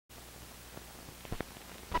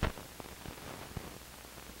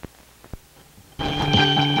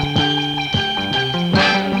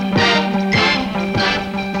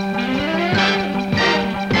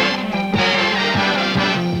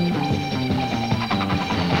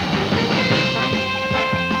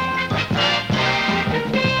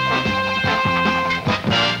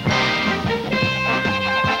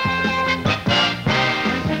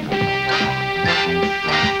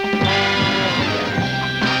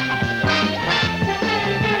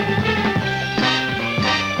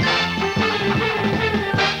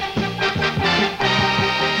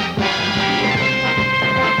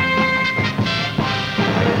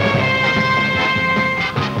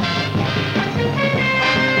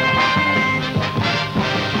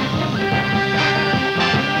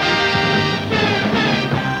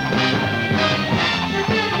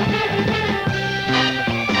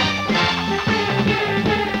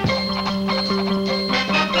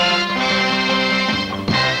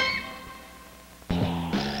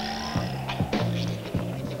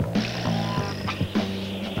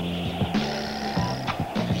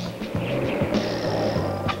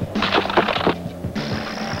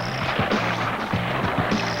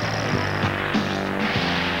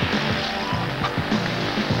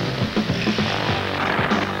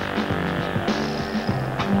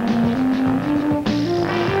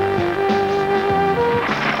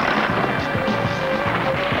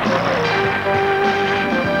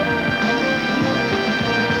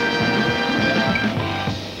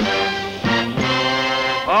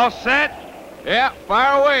All set? Yeah,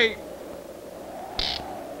 fire away.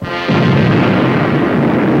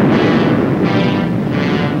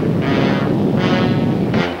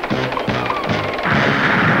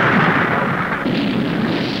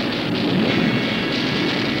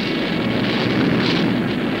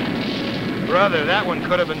 Brother, that one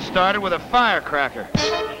could have been started with a firecracker.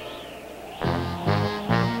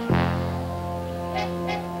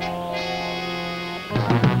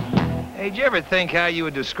 Hey, did you ever think how you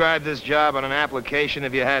would describe this job on an application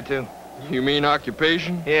if you had to? You mean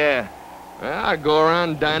occupation? Yeah. Well, I go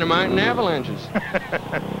around dynamiting avalanches.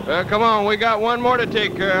 Come on, we got one more to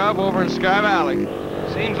take care of over in Sky Valley.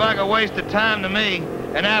 Seems like a waste of time to me.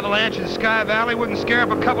 An avalanche in Sky Valley wouldn't scare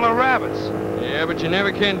up a couple of rabbits. Yeah, but you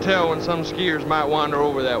never can tell when some skiers might wander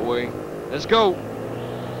over that way. Let's go.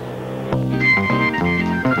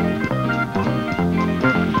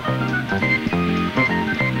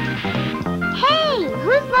 Hey,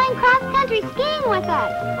 who's going cross-country skiing with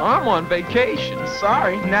us? I'm on vacation.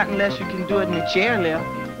 Sorry, not unless you can do it in the chairlift.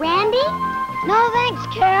 Randy? No thanks,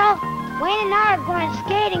 Carol. Wayne and I are going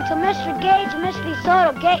skating till Mr. Gage and Miss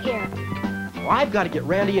Lisoto get here. Well, I've got to get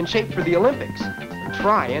Randy in shape for the Olympics. Or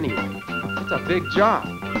try, anyway. It's a big job.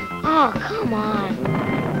 Oh, come on.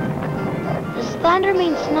 Does thunder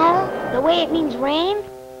mean snow the way it means rain?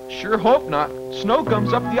 Sure hope not. Snow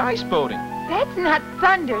comes up the ice boating. That's not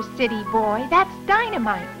thunder, city boy. That's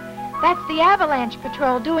dynamite. That's the Avalanche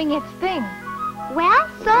Patrol doing its thing. Well,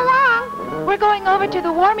 so long. We're going over to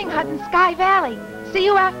the warming hut in Sky Valley. See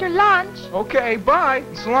you after lunch. Okay, bye.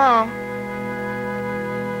 So long.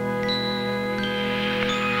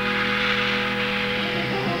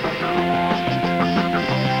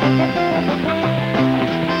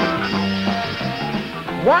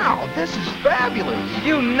 Wow, this is fabulous.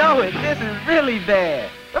 You know it. This is really bad.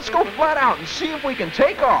 Let's go flat out and see if we can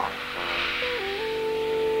take off.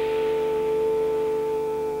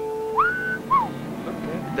 Look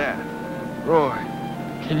at that. Roy,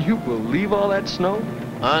 can you believe all that snow?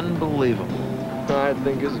 Unbelievable. I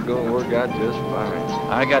think this is going to work out just fine.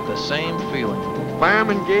 I got the same feeling.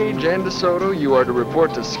 Fireman Gage and DeSoto, you are to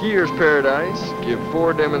report to Skier's Paradise, give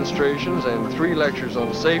 4 demonstrations and 3 lectures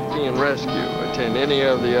on safety and rescue. Attend any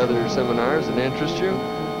of the other seminars that interest you.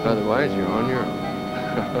 Otherwise, you're on your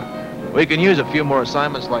own. We can use a few more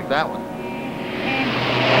assignments like that one.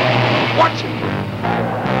 Watch it!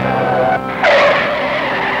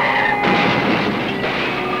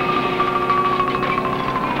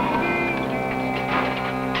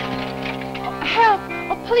 Help!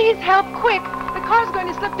 Oh, please help, quick! The car's going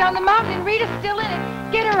to slip down the mountain and Rita's still in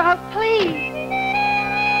it. Get her out, please!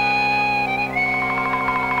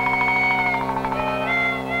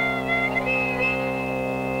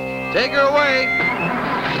 Take her away.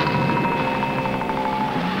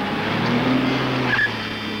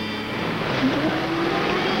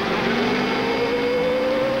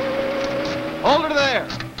 Hold her there.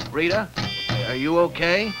 Rita, are you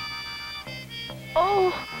okay?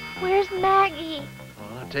 Oh, where's Maggie?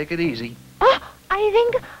 Well, take it easy. Oh, I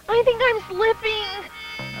think I'm slipping.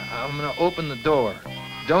 I'm gonna open the door.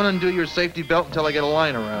 Don't undo your safety belt until I get a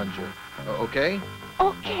line around you. Okay?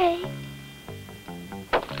 Okay.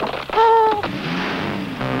 Oh.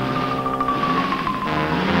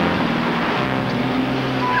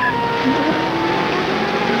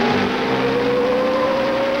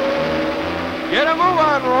 Get a move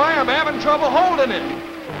on, Roy. I'm having trouble holding it.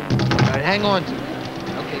 All right, hang on to it.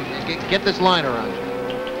 Okay, get this line around you.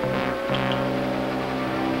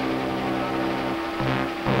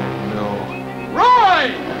 No.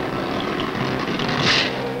 Roy!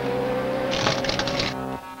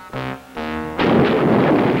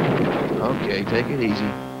 Okay, take it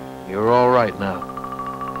easy. You're all right now.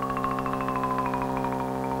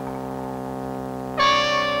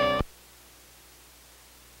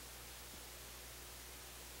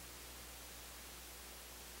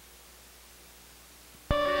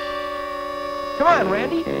 Come on,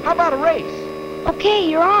 Randy. How about a race? Okay,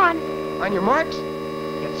 you're on. On your marks,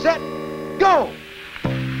 get set, go!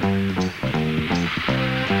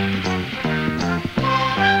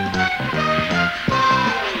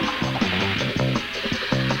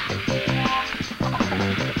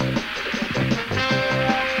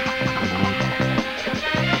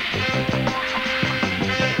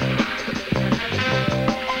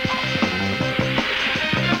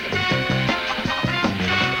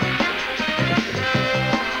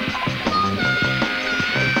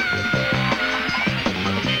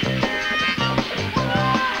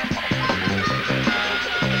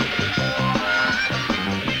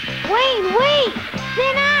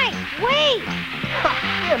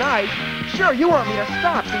 Sure, you want me to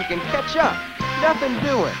stop so you can catch up. nothing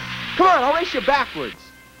doing. Come on, I'll race you backwards.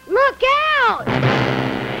 Look out!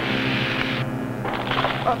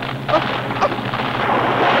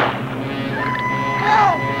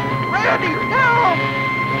 Help! Randy, help!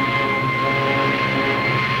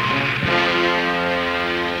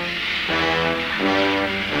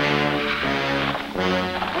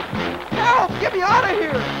 Help! Get me out of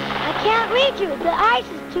here! I can't reach you. The ice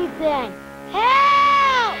is too thin.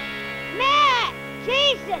 Help! Matt!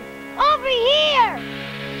 Jason! Over here!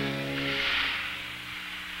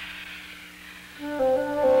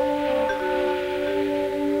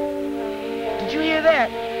 Did you hear that?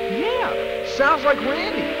 Yeah, sounds like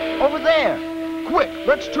Randy. Over there. Quick,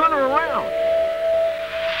 let's turn her around.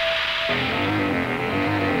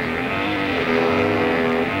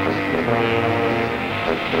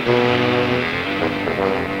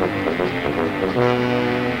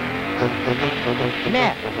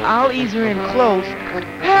 Matt, I'll ease her in close.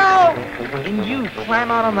 Help! And you climb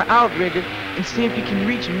out on the outrigger and see if you can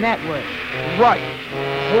reach him that way. Right.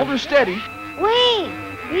 Hold her steady. Wait!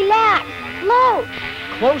 Relax! Float!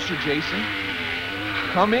 Closer, Jason.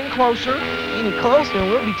 Come in closer. Any closer and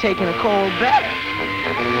we'll be taking a cold bath.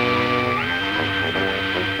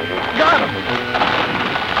 Got him!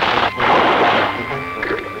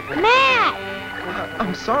 Matt!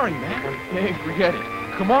 I'm sorry, Matt. Hey, forget it.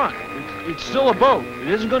 Come on. It's still a boat. It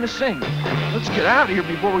isn't going to sink. Let's get out of here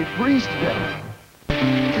before we freeze to death.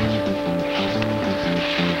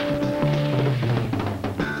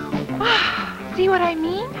 See what I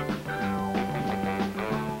mean?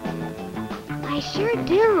 I sure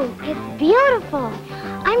do. It's beautiful.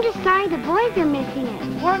 I'm just sorry the boys are missing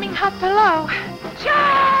it. Warming up below.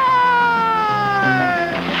 Charge!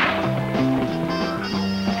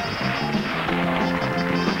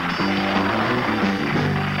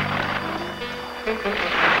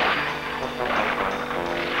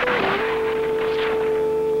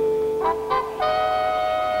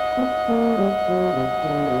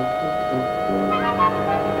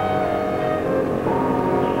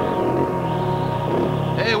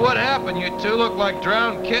 Hey, what happened? You two look like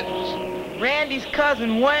drowned kittens. Randy's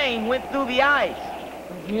cousin Wayne went through the ice.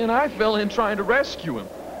 He and I fell in trying to rescue him.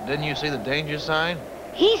 Didn't you see the danger sign?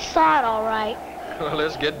 He saw it all right. Well,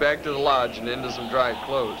 let's get back to the lodge and into some dry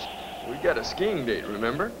clothes. We got a skiing date,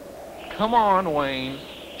 remember? Come on, Wayne.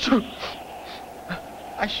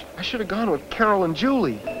 I should have gone with Carol and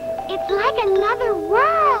Julie. It's like another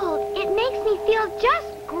world. It makes me feel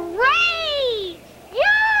just great.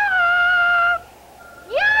 Yeah!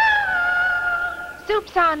 Yeah!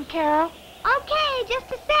 Soup's on, Carol. Okay, just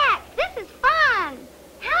a sec. This is fun.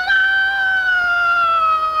 Hello!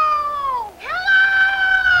 Hello!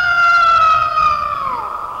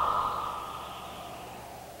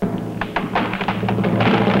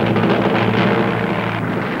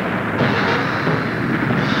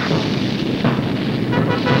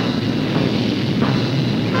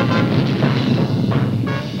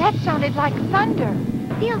 That sounded like thunder.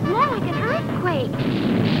 Feels more like an earthquake.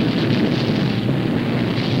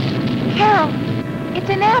 Carol, it's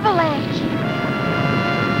an avalanche.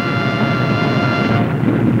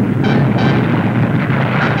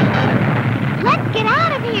 Let's get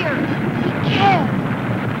out of here. We can't.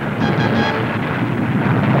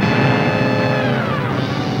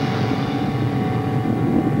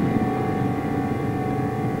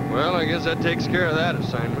 Well, I guess that takes care of that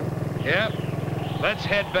assignment. Yep. Let's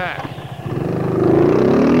head back.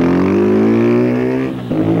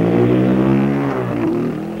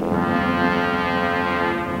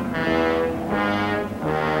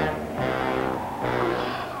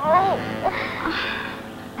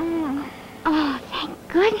 Oh, thank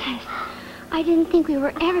goodness. I didn't think we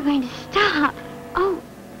were ever going to stop. Oh,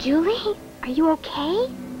 Julie, are you okay?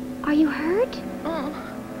 Are you hurt?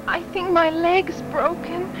 I think my leg's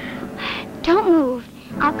broken. Don't move.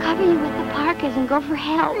 I'll cover you with the parkas and go for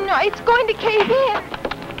help. No, it's going to cave in.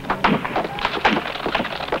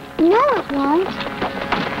 No, it won't.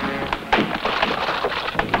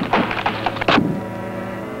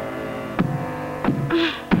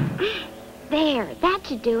 There, that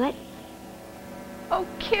should do it. Oh,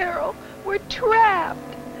 Carol, we're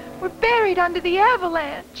trapped. We're buried under the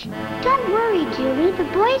avalanche. Don't worry, Julie. The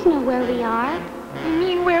boys know where we are. You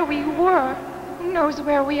mean where we were? Who knows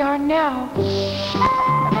where we are now?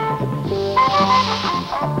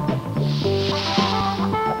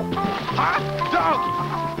 Hot doggy!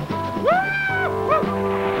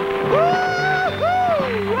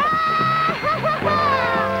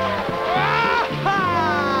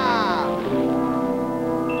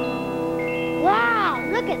 Wow,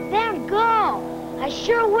 look at them go. I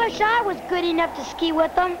sure wish I was good enough to ski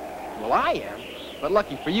with them. Well, I am. But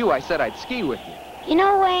lucky for you, I said I'd ski with you. You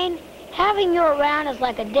know, Wayne, having you around is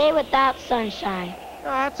like a day without sunshine. Oh,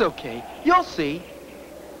 that's okay. You'll see.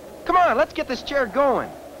 Come on, let's get this chair going.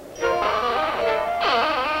 Hey,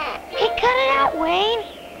 cut it out, Wayne.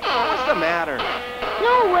 What's the matter?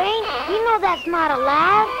 No, Wayne, you know that's not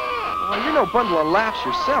allowed. Oh, you're no bundle of laughs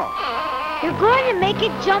yourself. You're going to make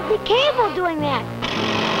it jump the cable doing that.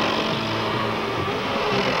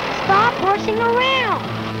 Stop horsing around.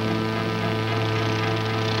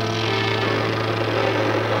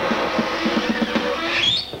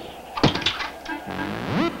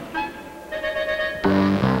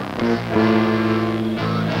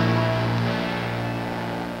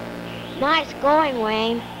 Nice going,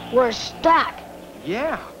 Wayne. We're stuck.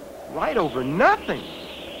 Yeah, right over nothing.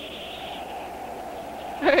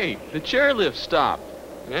 Hey, the chairlift stopped.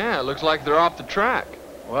 Yeah, it looks like they're off the track.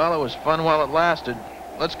 Well, it was fun while it lasted.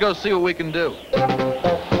 Let's go see what we can do.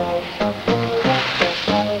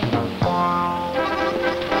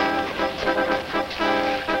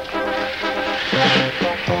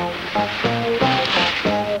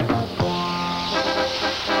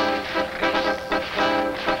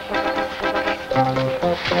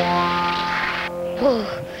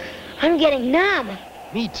 I'm getting numb.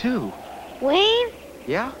 Me too. Wayne,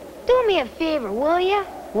 Yeah? do me a favor, will you?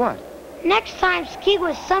 What? Next time, ski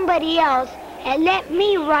with somebody else and let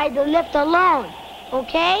me ride the lift alone,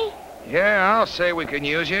 okay? Yeah, I'll say we can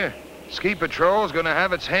use you. Ski Patrol's gonna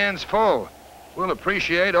have its hands full. We'll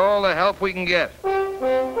appreciate all the help we can get.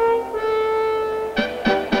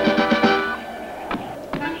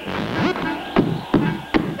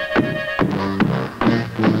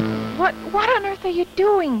 What on earth are you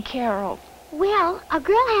doing, Carol? Well, a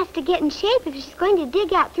girl has to get in shape if she's going to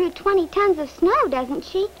dig out through 20 tons of snow, doesn't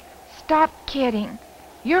she? Stop kidding.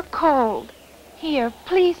 You're cold. Here,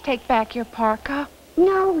 please take back your parka.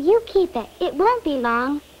 No, you keep it. It won't be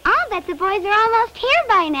long. I'll bet the boys are almost here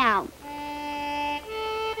by now.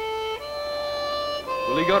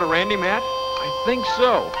 Will he go to Randy, Matt? I think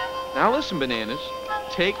so. Now listen, Bananas.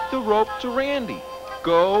 Take the rope to Randy.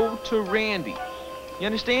 Go to Randy. You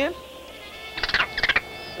understand?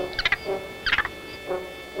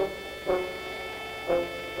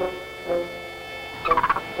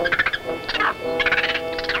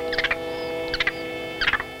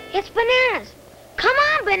 It's Bananas. Come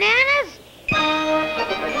on, Bananas.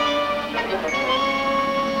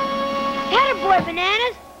 Attaboy,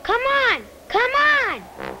 Bananas. Come on. Come on.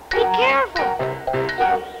 Be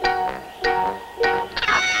careful.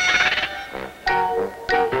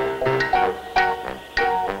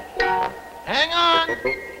 Hang on!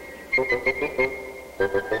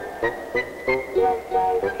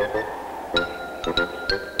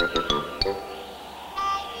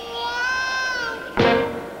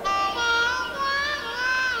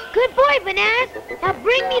 Good boy, Bananas. Now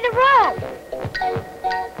bring me the rope.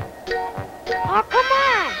 Oh, come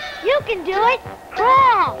on. You can do it.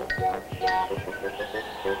 Crawl.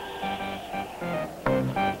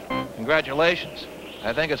 Congratulations.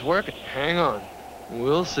 I think it's working. Hang on.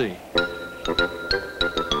 We'll see.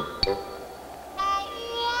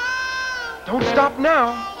 Don't stop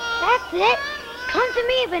now. That's it. Come to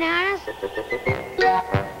me, Bananas.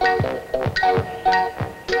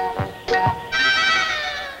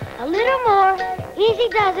 A little more. Easy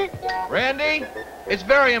does it. Randy, it's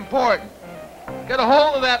very important. Get a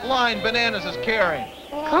hold of that line Bananas is carrying.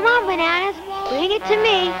 Come on, Bananas. Bring it to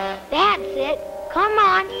me. That's it. Come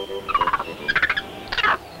on.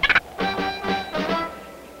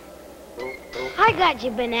 I got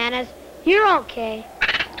you, Bananas. You're okay.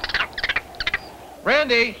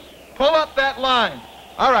 Randy, pull up that line.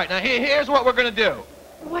 All right, now here's what we're going to do.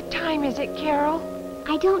 What time is it, Carol?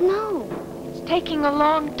 I don't know. It's taking a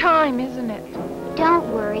long time, isn't it?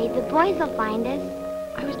 Don't worry, the boys will find us.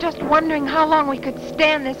 I was just wondering how long we could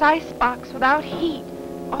stand this icebox without heat.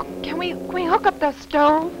 Oh, can we hook up the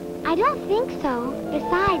stove? I don't think so.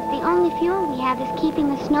 Besides, the only fuel we have is keeping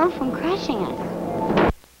the snow from crushing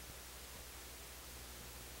us.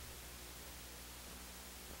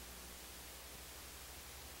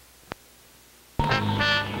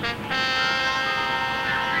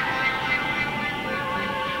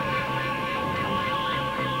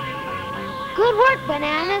 Good work,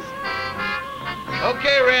 Bananas.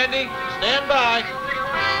 Okay, Randy, stand by.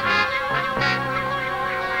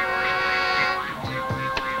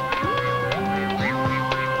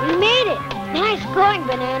 We made it. Nice going,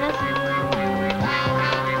 Bananas.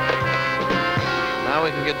 Now we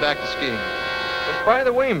can get back to skiing. But by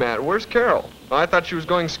the way, Matt, where's Carol? I thought she was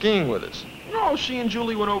going skiing with us. No, she and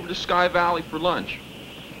Julie went over to Sky Valley for lunch.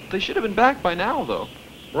 They should have been back by now, though.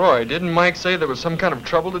 Roy, didn't Mike say there was some kind of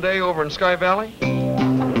trouble today over in Sky Valley?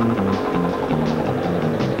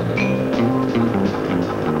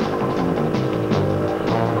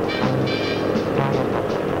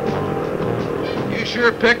 You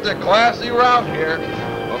sure picked a classy route here.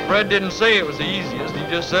 Well, Fred didn't say it was the easiest. He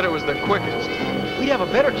just said it was the quickest. We'd have a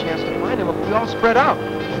better chance to find him if we all spread out.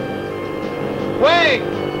 Wait!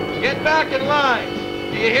 Get back in line.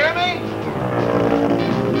 Do you hear me?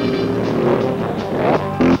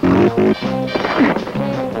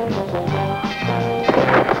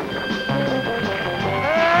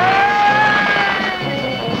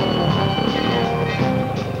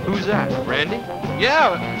 Who's that, Randy?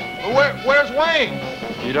 Yeah. Where's Wayne?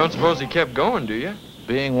 You don't suppose he kept going, do you?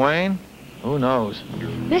 Being Wayne? Who knows?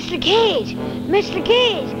 Mr. Cage! Mr.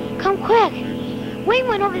 Cage! Come quick! Wayne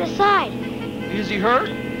went over the side. Is he hurt?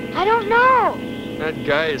 I don't know. That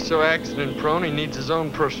guy is so accident-prone, he needs his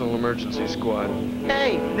own personal emergency squad.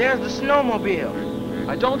 Hey, there's the snowmobile.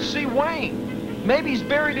 I don't see Wayne. Maybe he's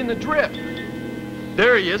buried in the drift.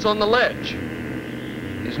 There he is on the ledge.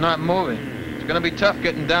 He's not moving. It's gonna be tough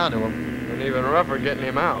getting down to him. And even rougher getting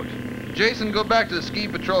him out. Jason, go back to the ski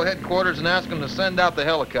patrol headquarters and ask them to send out the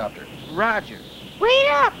helicopter. Roger. Wait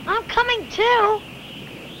up! I'm coming too.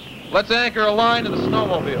 Let's anchor a line to the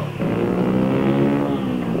snowmobile.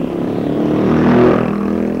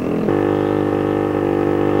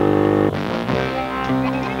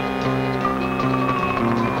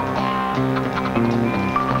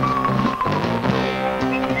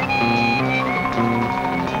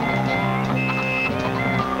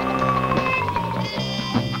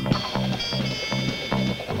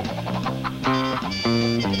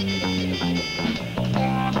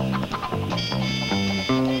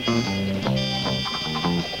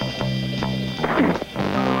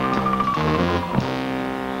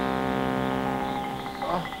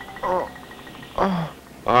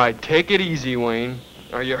 All right, take it easy, Wayne.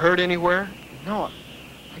 Are you hurt anywhere? No,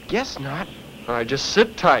 I guess not. All right, just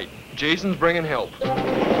sit tight. Jason's bringing help.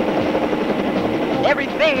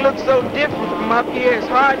 Everything looks so different from up here, it's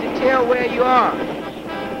hard to tell where you are.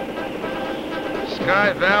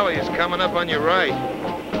 Sky Valley is coming up on your right.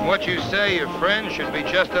 From what you say, your friend should be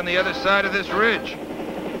just on the other side of this ridge.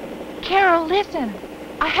 Carol, listen.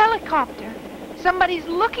 A helicopter. Somebody's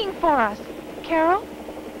looking for us. Carol?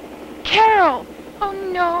 Carol! Oh,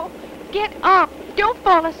 no. Get up. Don't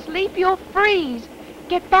fall asleep. You'll freeze.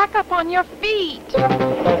 Get back up on your feet.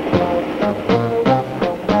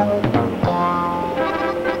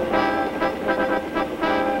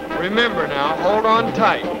 Remember now, hold on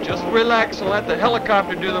tight. Just relax and let the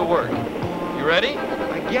helicopter do the work. You ready?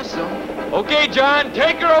 I guess so. Okay, John,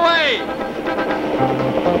 take her away!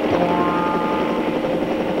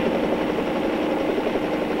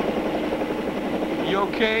 You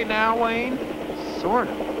okay now, Wayne? Sort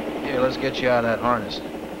of. Here, let's get you out of that harness.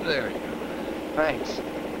 There you go. Thanks.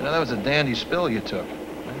 You know, that was a dandy spill you took.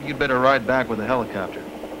 I think you'd better ride back with the helicopter.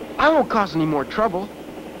 I won't cause any more trouble.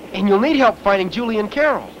 And you'll need help finding Julie and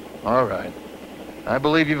Carol. All right. I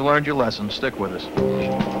believe you've learned your lesson. Stick with us.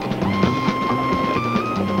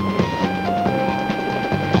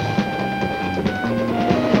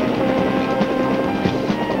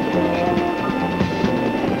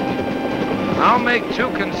 I'll make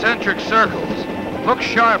 2 concentric circles. Look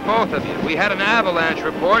sharp, both of you. We had an avalanche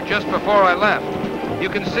report just before I left. You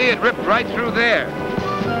can see it ripped right through there.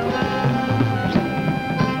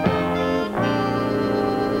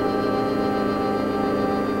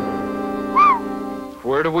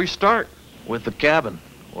 Where do we start? With the cabin,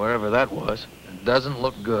 wherever that was. It doesn't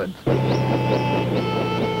look good.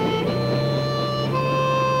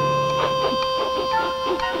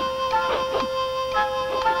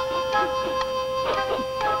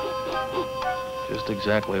 Just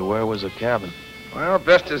exactly where was the cabin? Well,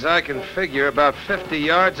 best as I can figure, about 50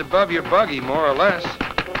 yards above your buggy, more or less.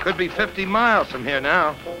 Could be 50 miles from here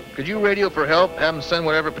now. Could you radio for help? Have them send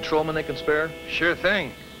whatever patrolman they can spare? Sure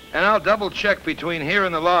thing. And I'll double-check between here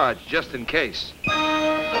and the lodge, just in case. Come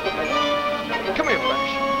here,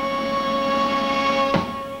 Flash.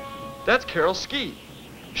 That's Carol's ski.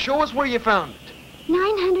 Show us where you found it.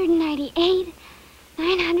 998,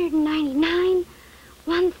 999,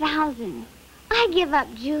 1,000. I give up,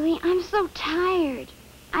 Julie. I'm so tired.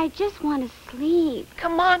 I just want to sleep.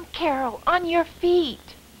 Come on, Carol. On your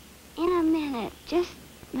feet. In a minute. Just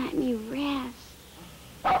let me rest.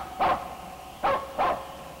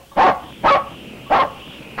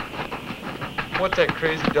 What's that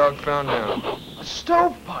crazy dog found now? A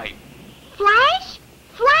stovepipe. Flash?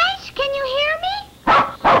 Flash, can you hear me?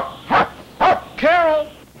 Carol!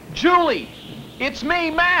 Julie! It's me,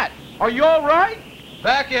 Matt. Are you all right?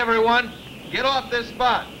 Back, everyone. Get off this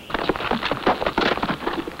spot.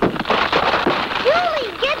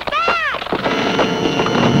 Julie, get back!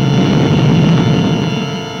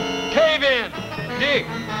 Cave in! Dig!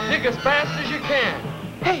 Dig as fast as you can!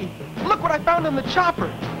 Hey, look what I found in the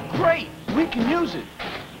chopper. Great, we can use it.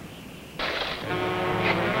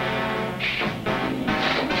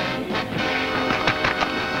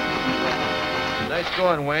 Nice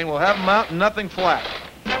going, Wayne. We'll have them out and nothing flat.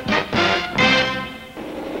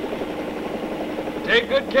 Take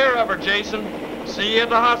good care of her, Jason. See you at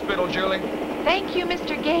the hospital, Julie. Thank you,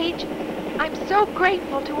 Mr. Gage. I'm so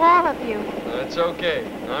grateful to all of you. That's okay.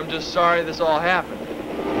 I'm just sorry this all happened.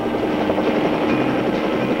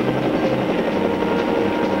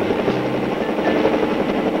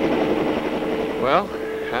 Well,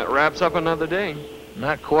 that wraps up another day.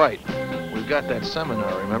 Not quite. We've got that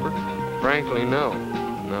seminar, remember? Frankly, no.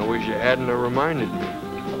 And I wish you hadn't have reminded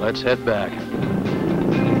me. Let's head back.